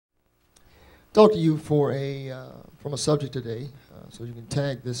talk to you for from a subject today, so you can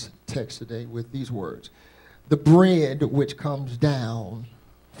tag this text today with these words: the bread which comes down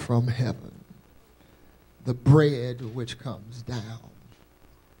from heaven. The bread which comes down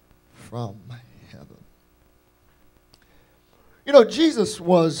from heaven. You know, Jesus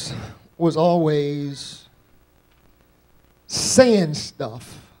was always saying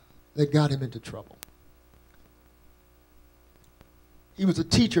stuff that got him into trouble. He was a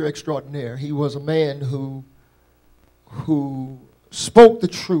teacher extraordinaire. He was a man who spoke the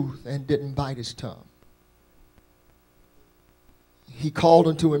truth and didn't bite his tongue. He called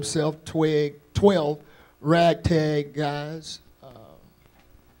unto himself 12 ragtag guys,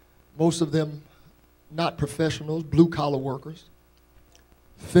 most of them not professionals, blue-collar workers,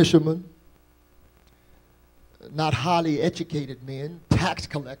 fishermen, not highly educated men, tax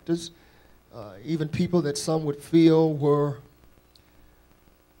collectors, even people that some would feel were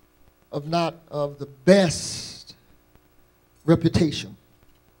not of the best reputation.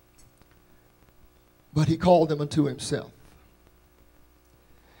 But he called them unto himself.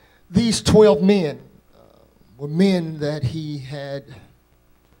 These 12 men were men that he had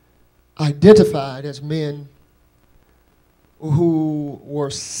identified as men who were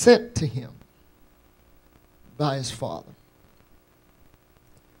sent to him by his Father.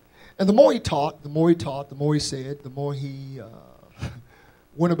 And the more he taught, the more he said, the more he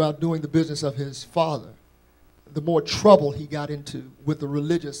went about doing the business of his Father, the more trouble he got into with the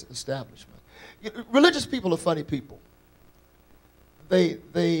religious establishment. Religious people are funny people. They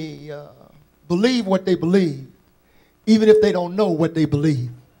believe what they believe, even if they don't know what they believe.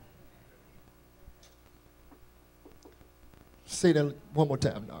 Say that one more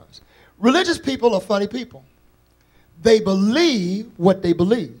time, Norris. Religious people are funny people. They believe what they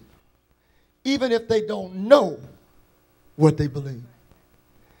believe, even if they don't know what they believe.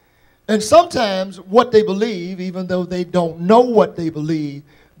 And sometimes what they believe, even though they don't know what they believe,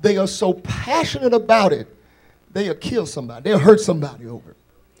 they are so passionate about it, they'll kill somebody, they'll hurt somebody over it.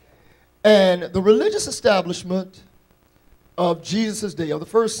 And the religious establishment of Jesus' day, of the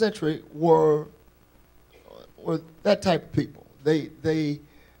first century, were that type of people. They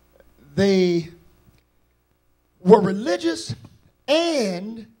were religious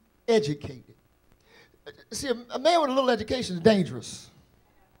and educated. See, a man with a little education is dangerous.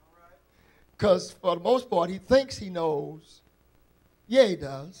 Because for the most part, he thinks he knows. Yeah, he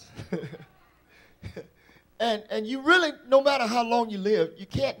does. And you really, no matter how long you live, you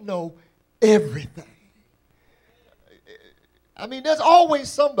can't know everything. I mean, there's always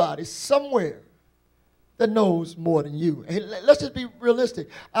somebody somewhere that knows more than you. And let's just be realistic.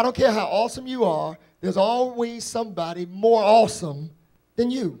 I don't care how awesome you are, there's always somebody more awesome than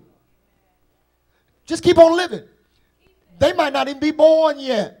you. Just keep on living. They might not even be born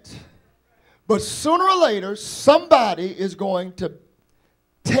yet. But sooner or later, somebody is going to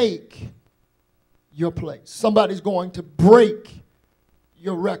take your place. Somebody's going to break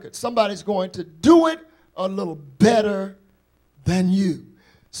your record. Somebody's going to do it a little better than you.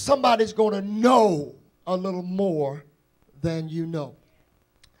 Somebody's going to know a little more than you know.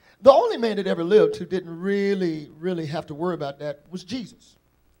 The only man that ever lived who didn't really have to worry about that was Jesus.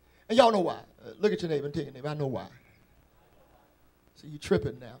 And y'all know why. Look at your neighbor and tell your neighbor, I know why. So you're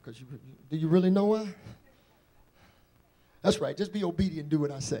tripping now, because do you really know why? That's right. Just be obedient and do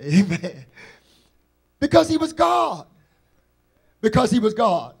what I say. Amen. Because he was God. Because he was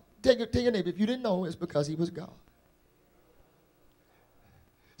God. Tell your neighbor, if you didn't know, it's because he was God.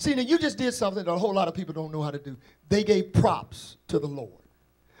 See, now you just did something that a whole lot of people don't know how to do. They gave props to the Lord.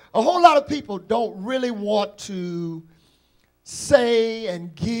 A whole lot of people don't really want to say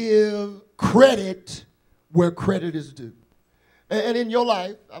and give credit where credit is due. And in your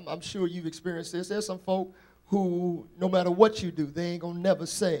life, I'm sure you've experienced this. There's some folk who, no matter what you do, they ain't going to never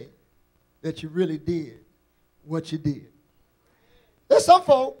say that you really did what you did. There's some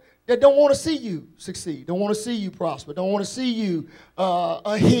folk that don't want to see you succeed, don't want to see you prosper, don't want to see you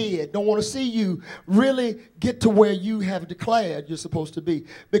ahead, don't want to see you really get to where you have declared you're supposed to be,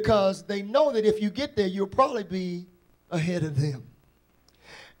 because they know that if you get there, you'll probably be ahead of them.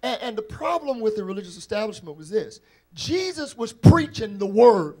 And the problem with the religious establishment was this. Jesus was preaching the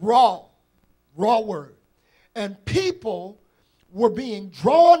word, raw word. And people were being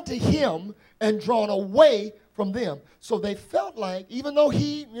drawn to him and drawn away from them. So they felt like, even though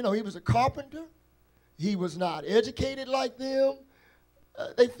he was a carpenter, he was not educated like them,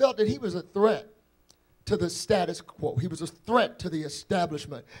 they felt that he was a threat to the status quo. He was a threat to the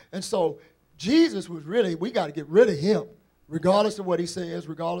establishment. And so Jesus was really, we got to get rid of him. Regardless of what he says,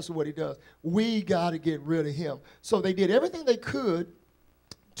 regardless of what he does, we got to get rid of him. So they did everything they could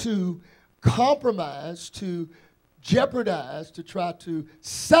to compromise, to jeopardize, to try to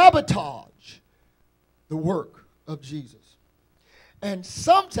sabotage the work of Jesus. And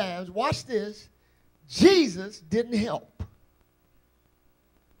sometimes, watch this, Jesus didn't help.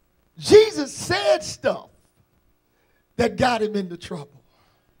 Jesus said stuff that got him into trouble.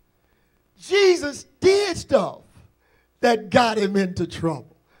 Jesus did stuff that got him into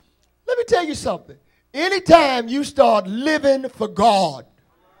trouble. Let me tell you something. Anytime you start living for God,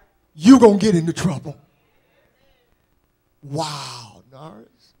 you're going to get into trouble. Wow,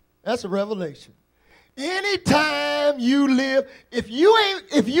 Norris. That's a revelation. Anytime you live, if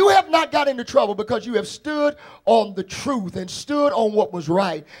you have not got into trouble because you have stood on the truth and stood on what was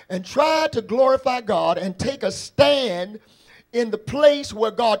right and tried to glorify God and take a stand in the place where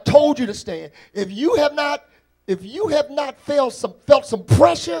God told you to stand, if you have not felt some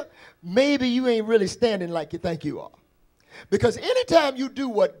pressure, maybe you ain't really standing like you think you are. Because anytime you do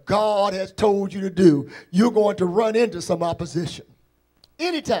what God has told you to do, you're going to run into some opposition.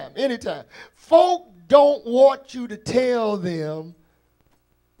 Anytime. Folk don't want you to tell them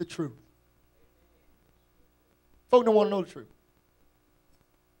the truth. Folk don't want to know the truth.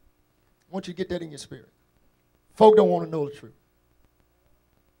 I want you to get that in your spirit. Folk don't want to know the truth.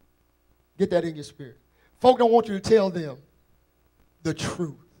 Get that in your spirit. Folk don't want you to tell them the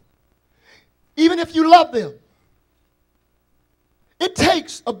truth. Even if you love them. It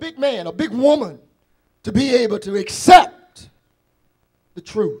takes a big man, a big woman, to be able to accept the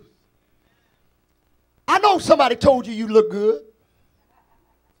truth. I know somebody told you look good.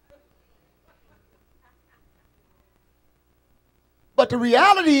 But the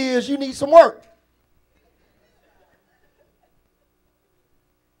reality is you need some work.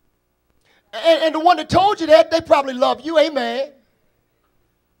 And the one that told you that, they probably love you, amen.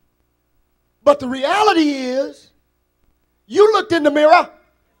 But the reality is, you looked in the mirror.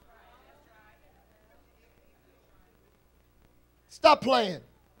 Stop playing.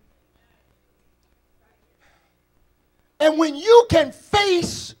 And when you can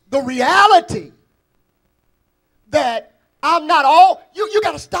face the reality that I'm not all, you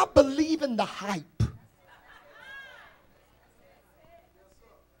got to stop believing the hype.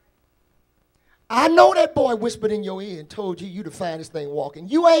 I know that boy whispered in your ear and told you the finest thing walking.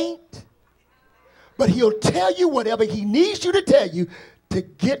 You ain't. But he'll tell you whatever he needs you to tell you to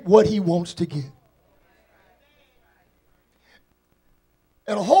get what he wants to get.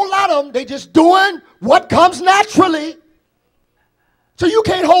 And a whole lot of them, they just doing what comes naturally. So you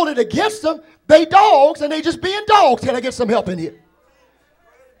can't hold it against them. They dogs and they just being dogs. Can I get some help in here?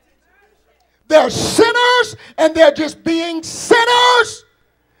 They're sinners and they're just being sinners.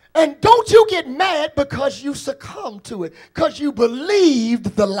 And don't you get mad because you succumbed to it, because you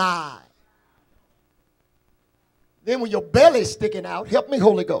believed the lie. Then when your belly's sticking out, help me,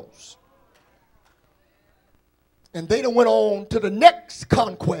 Holy Ghost. And they done went on to the next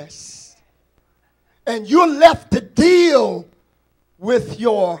conquest. And you're left to deal with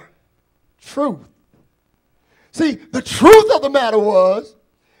your truth. See, the truth of the matter was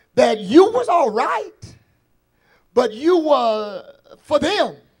that you was all right, but you were, for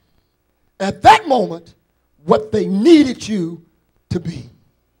them, at that moment, what they needed you to be.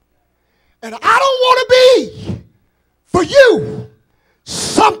 And I don't want to be, for you,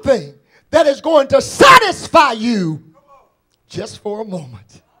 something that is going to satisfy you just for a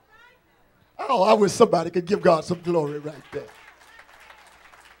moment. Oh, I wish somebody could give God some glory right there.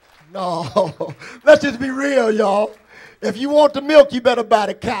 No, let's just be real, y'all. If you want the milk, you better buy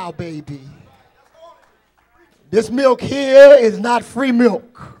the cow, baby. This milk here is not free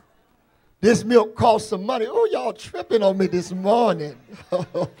milk. This milk costs some money. Oh, y'all tripping on me this morning.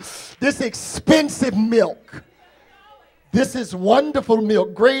 This expensive milk. This is wonderful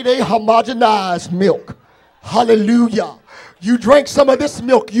milk, grade A homogenized milk. Hallelujah. You drink some of this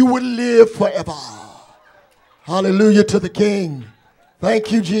milk, you will live forever. Hallelujah to the King.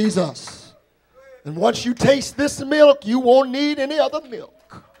 Thank you, Jesus. And once you taste this milk, you won't need any other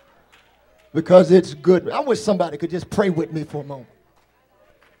milk because it's good. I wish somebody could just pray with me for a moment.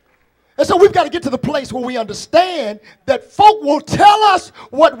 And so we've got to get to the place where we understand that folk will tell us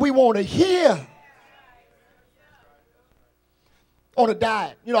what we want to hear. On a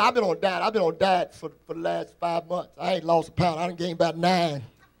diet. You know, I've been on a diet. I've been on a diet for the last 5 months. I ain't lost a pound. I done gained about 9.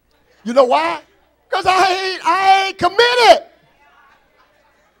 You know why? Because I ain't committed.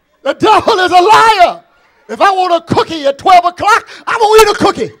 The devil is a liar. If I want a cookie at 12 o'clock, I'm going to eat a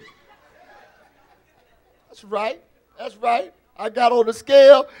cookie. That's right. That's right. I got on the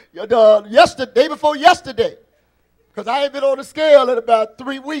scale day before yesterday. Because I ain't been on the scale in about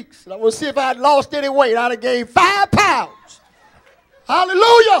 3 weeks. And I want to see if I had lost any weight. I'd have gained 5 pounds.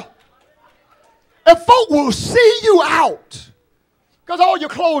 Hallelujah. And folk will see you out because all your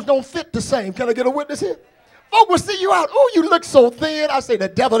clothes don't fit the same. Can I get a witness here? Folk will see you out. Oh, you look so thin. I say, the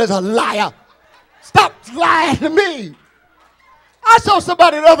devil is a liar. Stop lying to me. I saw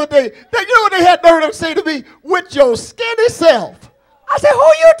somebody the other day, that, you know what they had nerve to say to me? With your skinny self. I said, who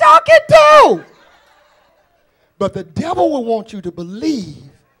you talking to? But the devil will want you to believe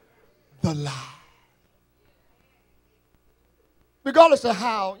the lie. Regardless of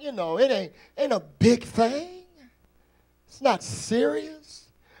how, it ain't a big thing. It's not serious.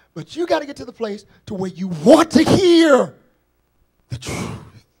 But you got to get to the place to where you want to hear the truth.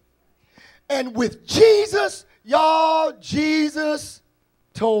 And with Jesus, y'all, Jesus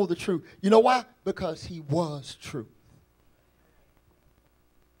told the truth. You know why? Because he was truth.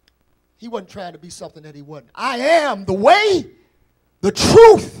 He wasn't trying to be something that he wasn't. I am the way, the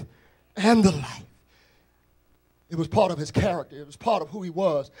truth, and the life. It was part of his character. It was part of who he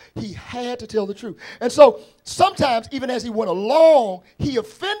was. He had to tell the truth. And so sometimes, even as he went along, he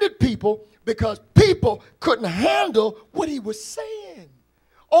offended people because people couldn't handle what he was saying.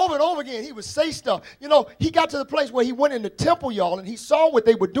 Over and over again, he would say stuff. He got to the place where he went in the temple, y'all, and he saw what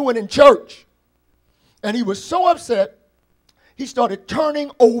they were doing in church. And he was so upset, he started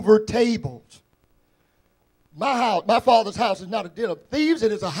turning over tables. My father's house is not a den of thieves.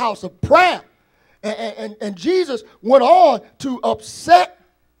 It is a house of prayer. And Jesus went on to upset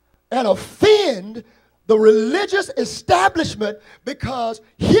and offend the religious establishment because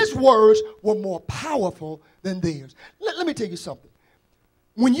his words were more powerful than theirs. Let me tell you something.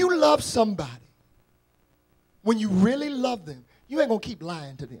 When you love somebody, when you really love them, you ain't going to keep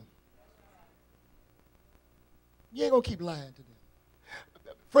lying to them. You ain't going to keep lying to them.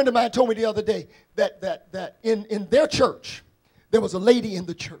 A friend of mine told me the other day that in their church, there was a lady in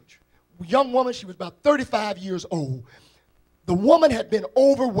the church. A young woman, she was about 35 years old. The woman had been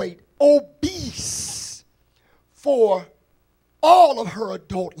overweight, obese for all of her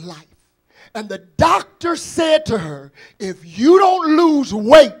adult life. And the doctor said to her, if you don't lose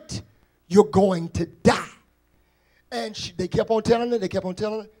weight, you're going to die. And they kept on telling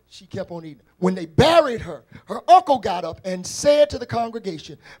her, she kept on eating. When they buried her, her uncle got up and said to the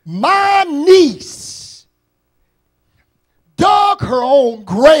congregation, my niece dug her own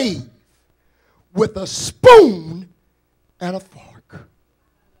grave with a spoon and a fork.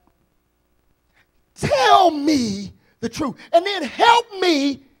 Tell me the truth. And then help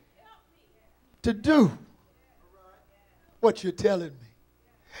me to do what you're telling me.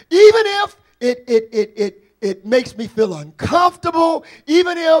 Even if it makes me feel uncomfortable,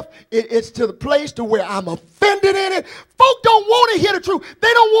 even if it's to the place to where I'm offended in it. Folk don't want to hear the truth.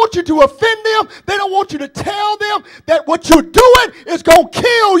 They don't want you to offend them. They don't want you to tell them that what you're doing is going to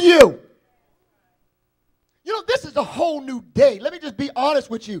kill you. This is a whole new day. Let me just be honest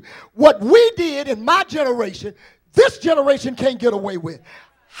with you. What we did in my generation, this generation can't get away with.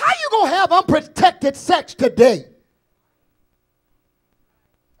 How you going to have unprotected sex today?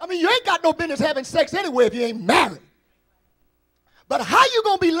 I mean, you ain't got no business having sex anyway if you ain't married. But how you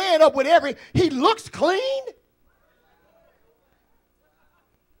going to be laying up with he looks clean?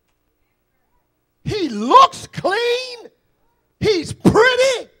 He looks clean? He's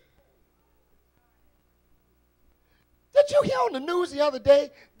pretty? Did you hear on the news the other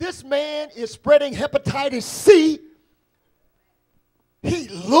day, this man is spreading hepatitis C? He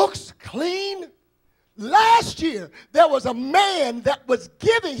looks clean. Last year, there was a man that was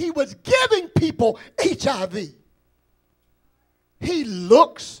giving people HIV. He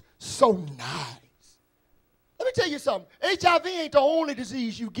looks so nice. Let me tell you something. HIV ain't the only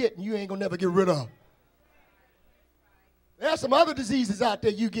disease you get and you ain't going to never get rid of. There's some other diseases out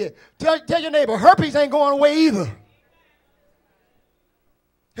there you get. Tell your neighbor, herpes ain't going away either.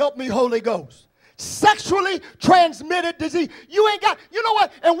 Help me, Holy Ghost. Sexually transmitted disease. You know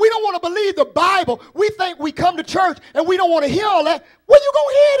what? And we don't want to believe the Bible. We think we come to church and we don't want to hear all that. Where you going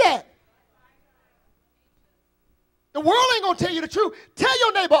to hear that? The world ain't going to tell you the truth. Tell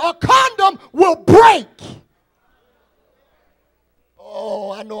your neighbor, a condom will break.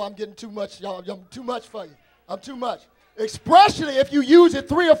 Oh, I know I'm getting too much, y'all. I'm too much for you. I'm too much. Especially if you use it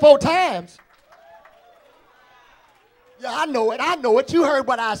 3 or 4 times. Yeah, I know it. You heard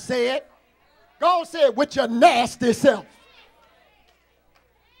what I said. Go on, say it with your nasty self.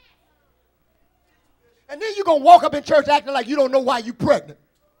 And then you're going to walk up in church acting like you don't know why you're pregnant.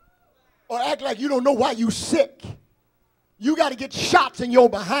 Or act like you don't know why you're sick. You got to get shots in your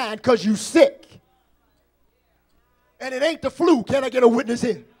behind because you're sick. And it ain't the flu. Can I get a witness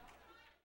here?